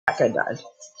That guy died.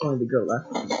 Only the girl left.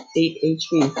 8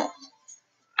 HP.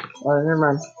 Oh, never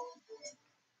mind.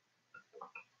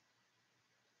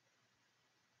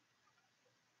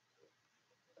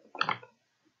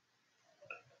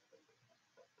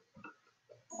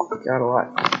 Got a lot.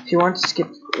 If you want to skip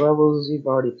levels you've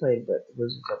already played, but the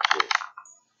wizard's up to you.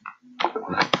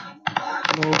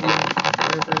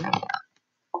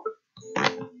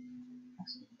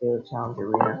 Daily challenge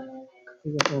arena.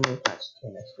 You can only attach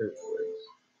 10 extra words.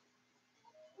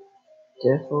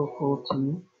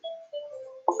 Difficulty.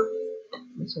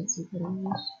 What's that secret on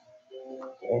this?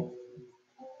 Okay.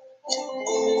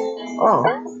 Oh,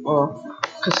 well,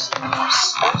 just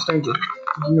stranger.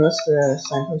 Did you notice the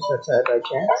signpost outside by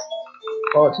chance?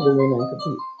 Follow it to the arena and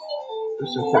compete for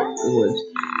some rewards.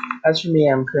 As for me,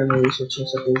 I'm currently researching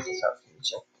something this option.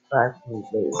 Check 5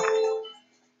 minutes later.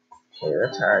 Okay,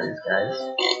 that's how it is, guys.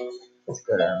 Let's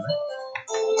go down there.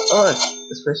 Oh, look,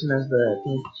 this person has the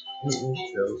pink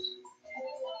skills.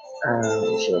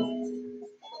 Shield.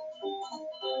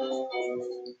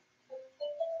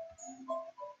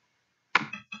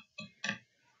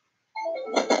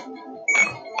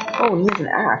 Oh, he has an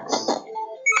axe.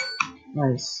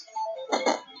 Nice.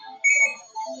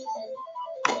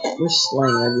 We're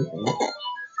slaying everything.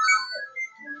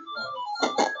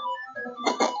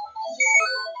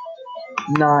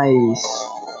 Nice.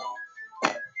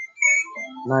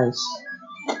 Nice.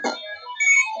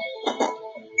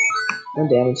 No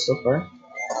damage so far.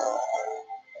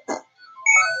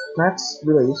 That's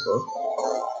really useful.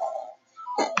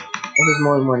 If there's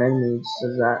more than one enemy, it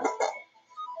says that.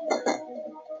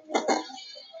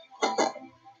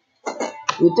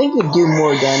 You'd think it'd do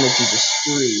more damage with just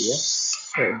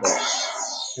 3. Okay, but I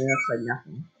mean, that's like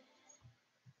nothing.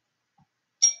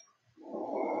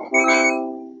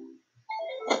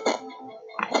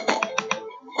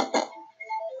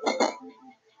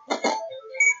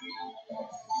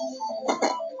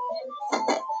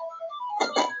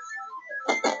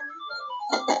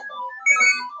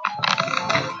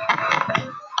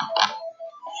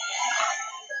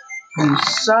 You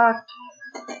suck.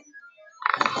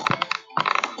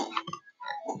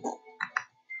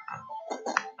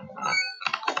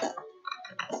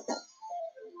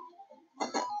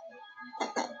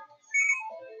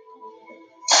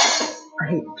 I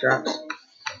hate drops.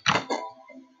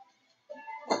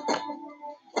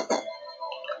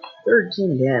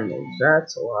 13 damage,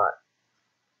 that's a lot.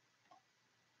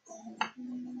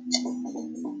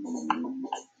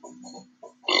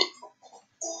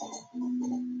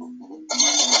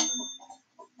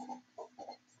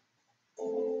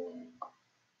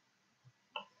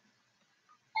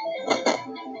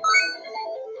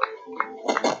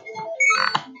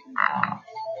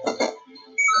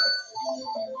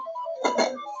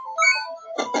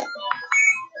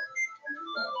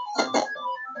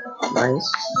 Nice.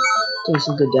 Doing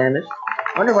some good damage.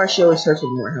 I wonder why she always starts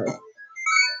with more health.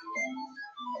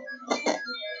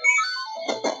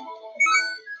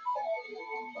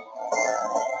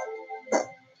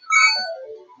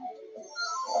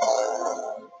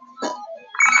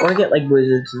 Or get like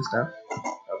wizards and stuff.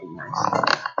 That'll be nice.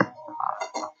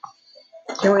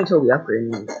 Can't wait until we upgrade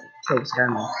and kill this guy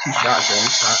in like 2 shots or 1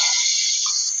 shot.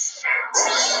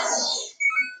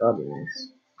 That'll be nice.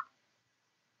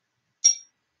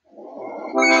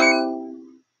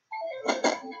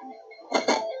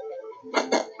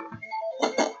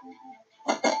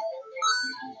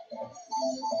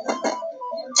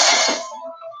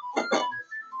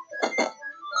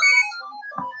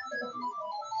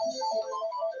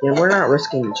 Yeah, we're not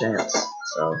risking the chance,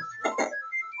 so.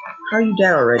 How are you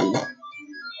dead already?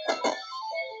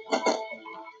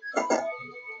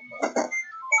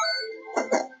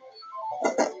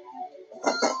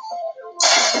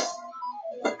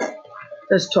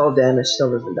 Does 12 damage,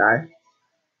 still doesn't die.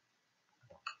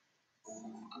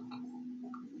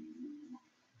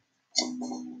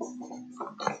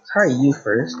 Try you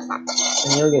first,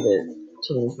 and you'll get a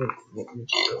change with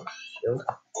shield.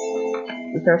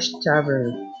 Refresh the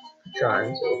tavern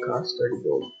shrines, it will cost 30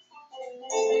 gold.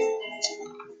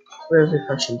 Where's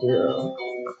refreshing do?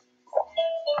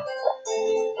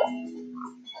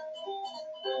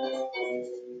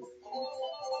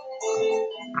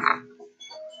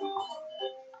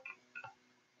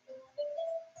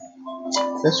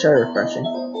 Let's try refreshing.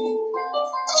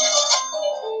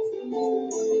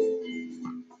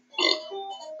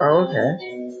 Oh, okay.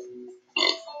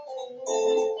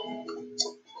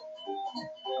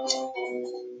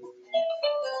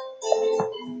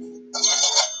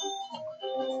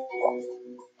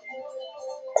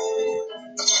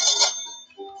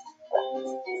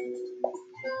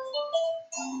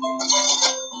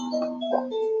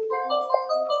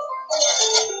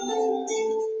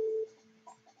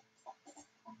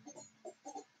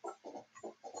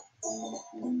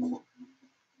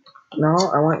 No,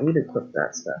 I want you to equip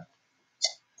that stuff.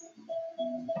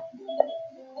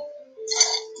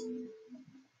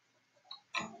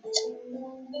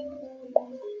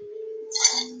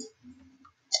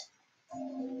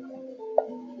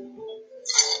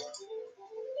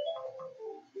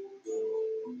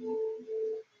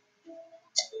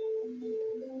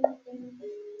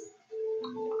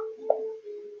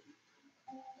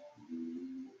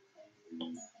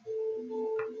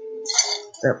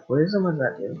 Is that poison? What does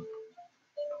that do?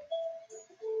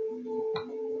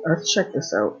 Let's check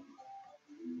this out.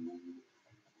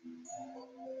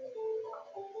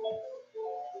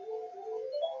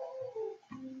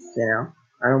 Okay, now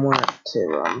I don't want to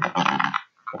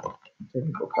get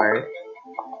people fired.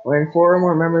 When 4 or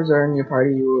more members are in your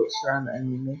party, you will surround the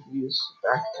enemy and make use of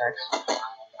back attacks.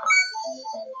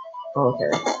 Oh,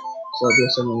 okay. So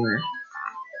there's someone there.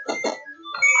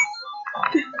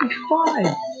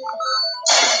 55!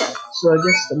 So I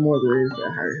guess the more there is, the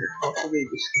higher her health will be,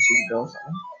 just because she's a girl or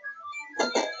something.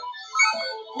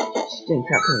 She's getting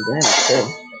crap ton of damage too.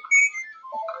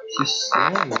 She's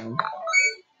standing.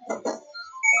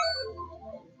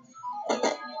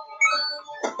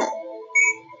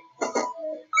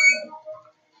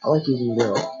 I like using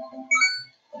girl.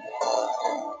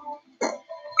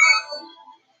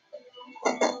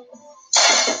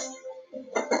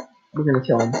 We're gonna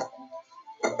kill him.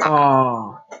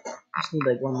 Aww. Just need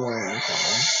like one more or something.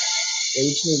 Yeah, we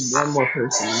just need one more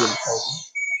person to get a kill.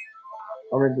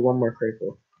 Or maybe one more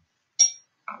critical.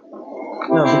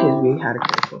 No, because we had a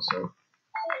critical, so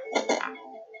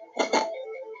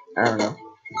I don't know.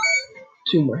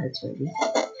 2 more hits maybe.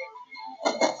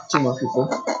 2 more people.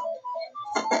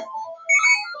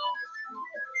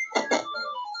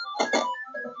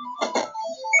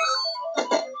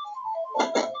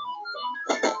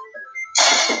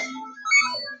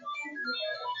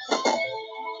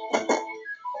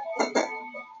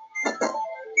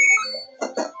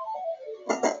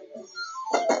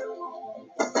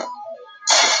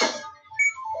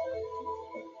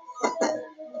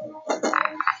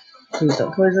 Please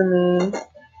don't poison me.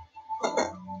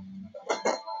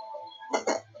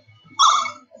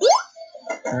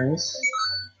 Nice.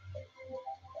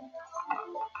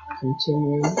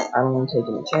 Continue. I don't want to take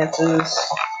any chances.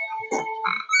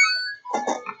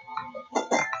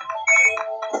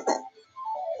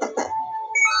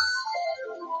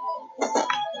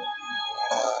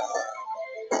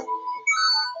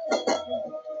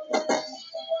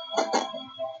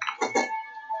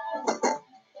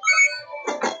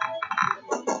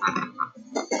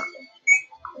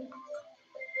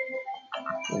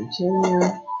 Continue.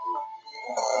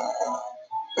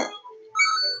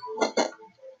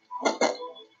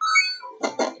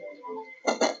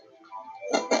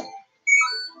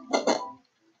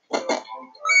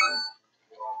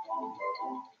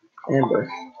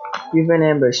 Ambush. You've been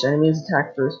ambushed. Enemies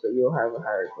attack first, but you'll have a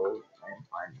higher gold and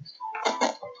finest.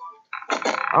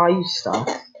 Oh, you suck.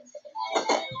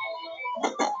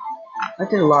 That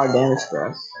did a lot of damage for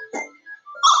us.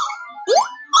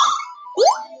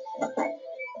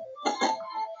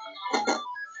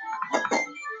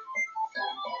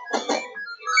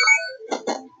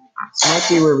 This might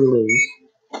be where we lose.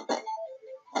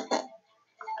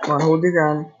 Come on, hold your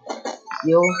ground.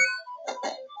 Heal.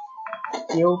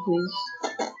 Heal, please.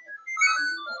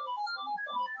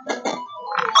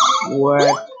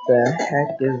 What the heck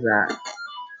is that?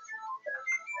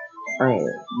 Alright,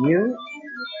 you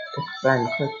defend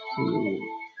quickly.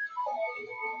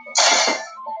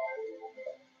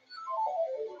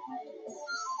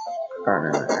 Oh,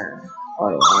 no. Oh,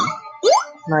 yeah.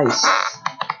 Nice.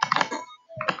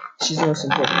 She's the most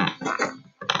important.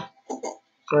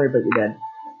 Sorry, but you're dead.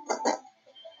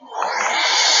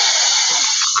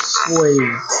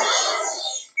 Boys.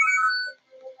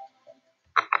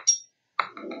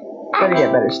 Better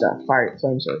get better stuff. Fire,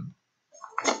 flame sword.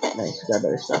 Nice, we got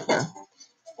better stuff now.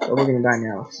 But we're gonna die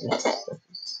now.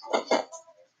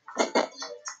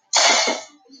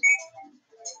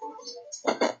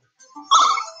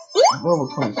 Level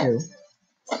 22.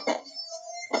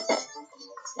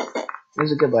 It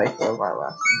was a good life for a while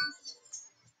last time.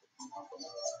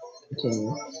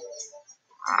 Continue.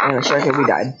 I'm gonna strike if we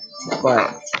died.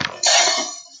 But,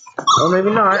 or maybe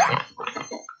not. I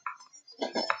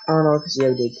don't know, because yeah,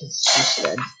 we did, because she's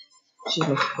dead. She's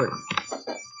most important.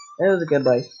 It was a good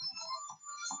life.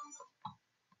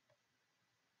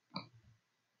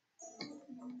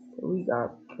 We got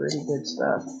pretty good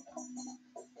stuff.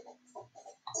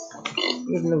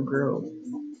 We have no girl.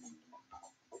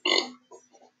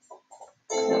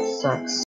 That sucks.